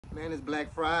Man, it's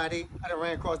Black Friday. I done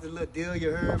ran across this little deal, you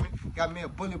heard me? Got me a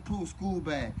bulletproof school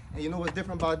bag. And you know what's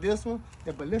different about this one?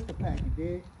 The ballista pack, you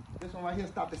dig? This one right here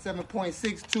stopped at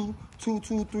 7.62,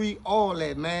 223, all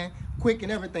that, man. Quick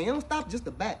and everything. It don't stop just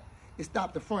the back. It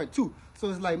stopped the front, too. So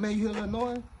it's like, man, you hear a little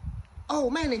noise? Oh,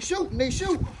 man, they shooting, they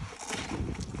shoot.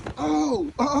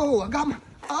 I got my,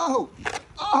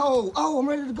 I'm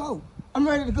ready to go. I'm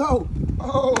ready to go.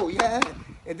 Oh, yeah.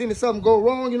 And then if something go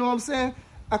wrong, you know what I'm saying?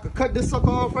 I could cut this sucker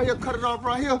off right here, cut it off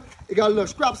right here. It got a little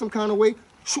strap some kind of way.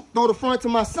 Shoot, throw the front to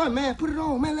my son, man. Put it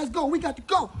on, man. Let's go. We got to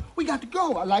go. We got to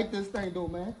go. I like this thing, though,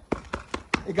 man.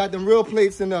 It got them real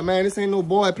plates in there, man. This ain't no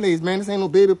boy plates, man. This ain't no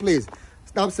baby plates.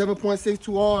 Stop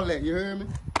 7.62, all that. You heard me?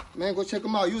 Man, go check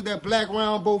them out. Use that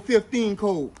blackrambo15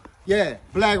 code. Yeah,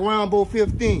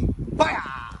 blackrambo15. Fire!